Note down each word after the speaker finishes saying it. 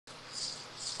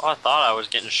Oh, I thought I was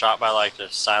getting shot by like the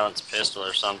silenced pistol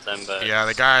or something, but Yeah,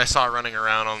 the guy I saw running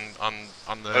around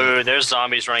on the ooh, there's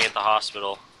zombies running at the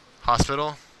hospital.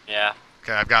 hospital. Yeah.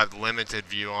 Okay, I've got limited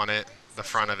view on it, the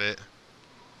front of it.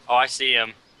 Oh, I see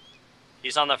him.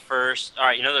 He's on the first. All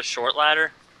right, you know the short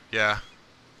ladder? Yeah.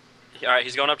 All right,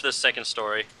 he's going up to the second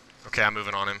story. Okay, I'm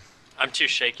moving on him. I'm too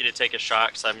shaky to take a shot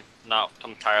because I'm not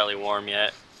entirely warm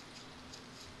yet.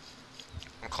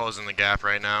 I'm closing the gap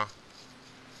right now.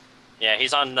 Yeah,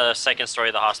 he's on the second story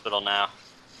of the hospital now.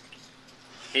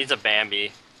 He's a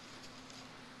Bambi.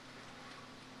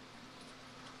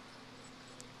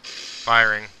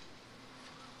 Firing.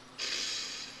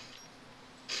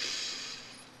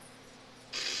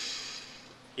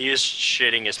 He is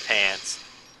shitting his pants.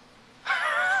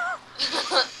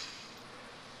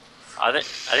 I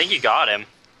think you got him.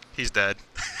 He's dead.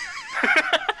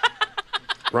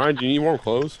 Ryan, do you need warm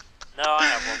clothes? No, I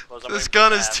have one close. This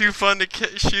gun is too fun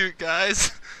to shoot,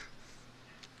 guys.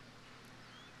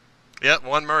 Yep,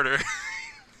 one murder.